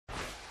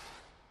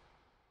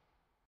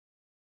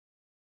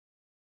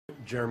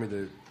Jeremy,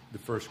 the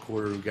first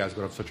quarter, you guys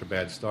got off such a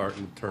bad start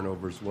and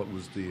turnovers. What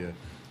was the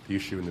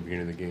issue in the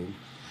beginning of the game?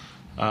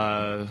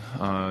 It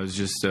was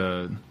just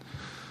a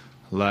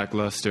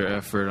lackluster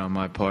effort on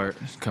my part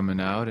coming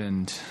out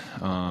and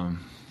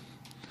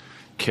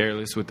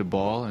careless with the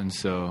ball, and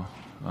so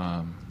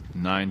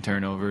 9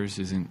 turnovers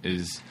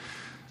is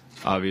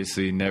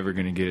obviously never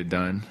going to get it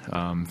done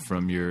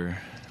from your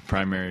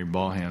primary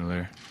ball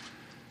handler.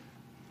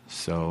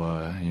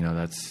 So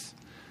that's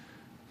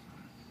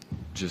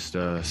just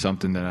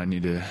something that I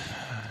need to,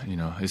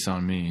 it's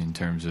on me in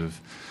terms of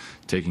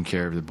taking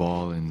care of the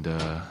ball and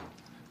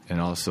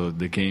also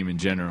the game in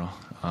general.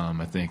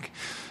 I think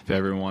if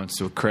everyone wants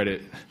to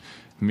credit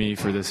me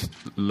for this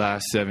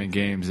last 7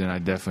 games, then I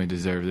definitely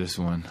deserve this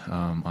one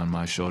on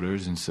my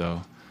shoulders, and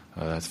so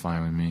that's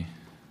fine with me.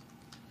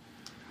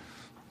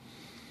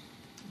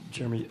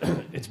 Jeremy,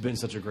 it's been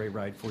such a great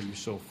ride for you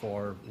so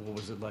far. What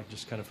was it like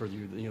just kind of for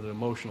you, the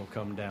emotional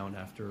come down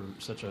after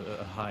such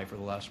a high for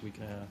the last week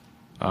and a half?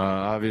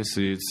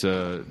 Obviously, it's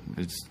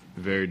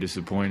very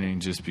disappointing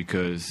just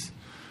because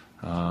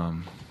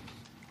I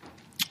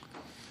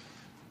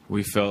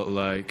felt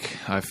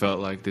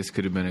like this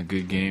could have been a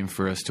good game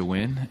for us to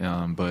win.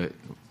 But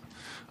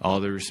all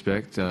the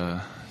respect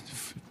to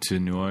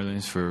New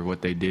Orleans for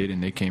what they did,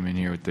 and they came in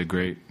here with a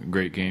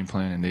great game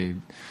plan,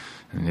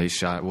 and they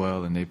shot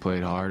well and they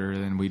played harder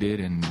than we did,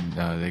 and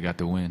they got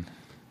the win.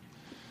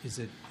 Is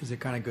it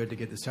kind of good to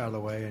get this out of the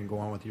way and go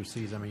on with your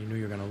season? I mean, you knew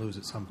you were going to lose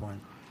at some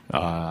point.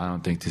 I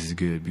don't think this is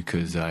good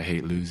because I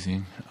hate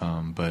losing.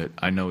 But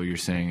I know what you're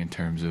saying in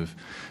terms of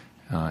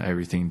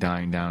everything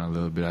dying down a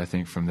little bit. I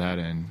think from that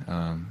end,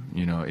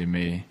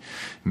 it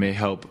may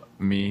help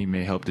me,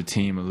 may help the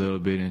team a little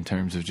bit in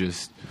terms of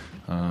just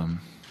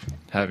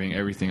having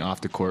everything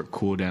off the court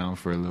cool down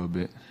for a little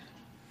bit.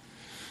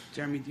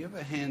 Jeremy, do you have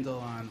a handle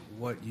on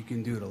what you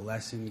can do to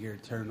lessen your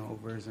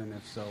turnovers, and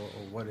if so,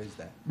 what is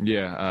that?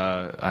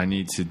 Yeah, I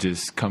need to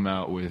just come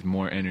out with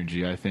more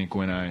energy. I think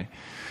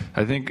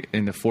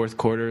in the fourth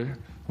quarter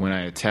when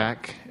I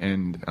attack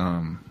and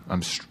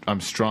I'm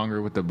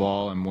stronger with the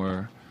ball and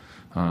more.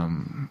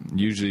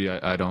 Usually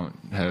I don't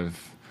have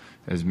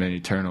as many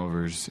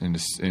turnovers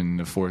in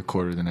the fourth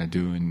quarter than I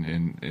do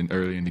in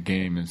early in the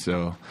game, and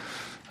so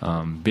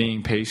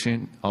being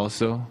patient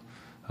also.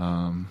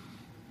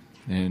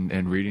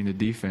 And reading the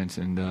defense,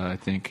 and I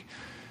think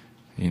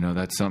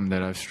that's something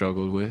that I've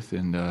struggled with,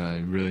 and I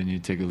really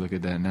need to take a look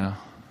at that now.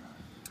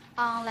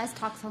 Let's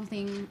talk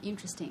something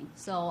interesting.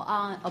 So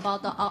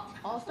about the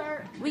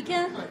All-Star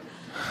weekend.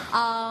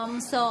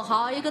 So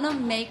how are you gonna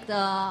make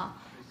the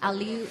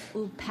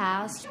alley-oop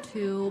pass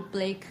to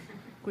Blake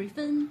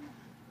Griffin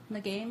in the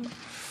game?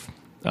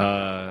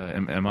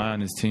 Am I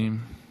on his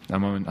team?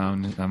 I'm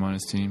on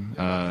his team.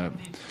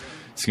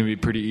 It's going to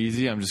be pretty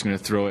easy. I'm just going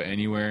to throw it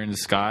anywhere in the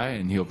sky,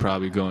 and he'll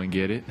probably go and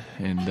get it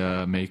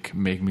and make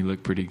me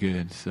look pretty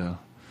good. So,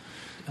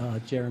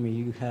 Jeremy,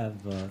 you have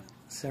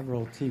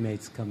several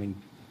teammates coming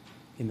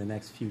in the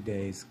next few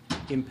days,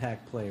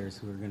 impact players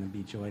who are going to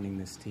be joining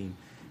this team.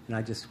 And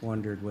I just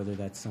wondered whether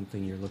that's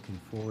something you're looking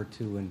forward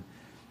to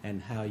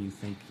and how you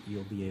think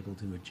you'll be able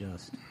to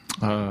adjust.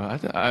 I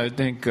don't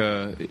think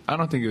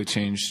it would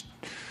change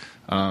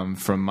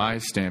from my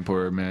standpoint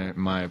or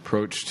my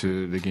approach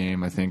to the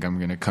game. I think I'm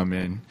going to come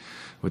in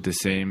with the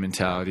same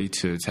mentality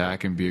to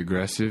attack and be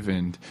aggressive,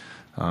 and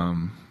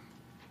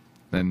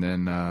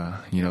then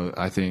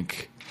I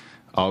think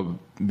I'll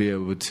be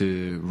able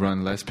to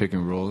run less pick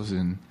and rolls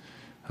and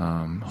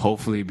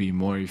hopefully be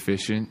more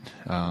efficient.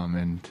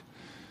 And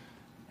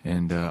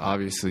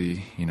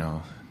obviously,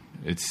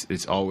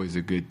 it's always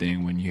a good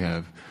thing when you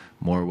have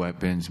more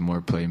weapons,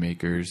 more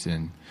playmakers,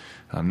 and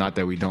not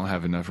that we don't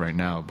have enough right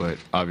now, but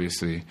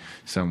obviously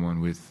someone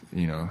with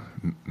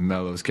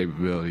Melo's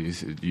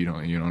capabilities, you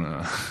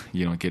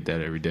don't get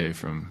that every day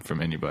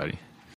from anybody.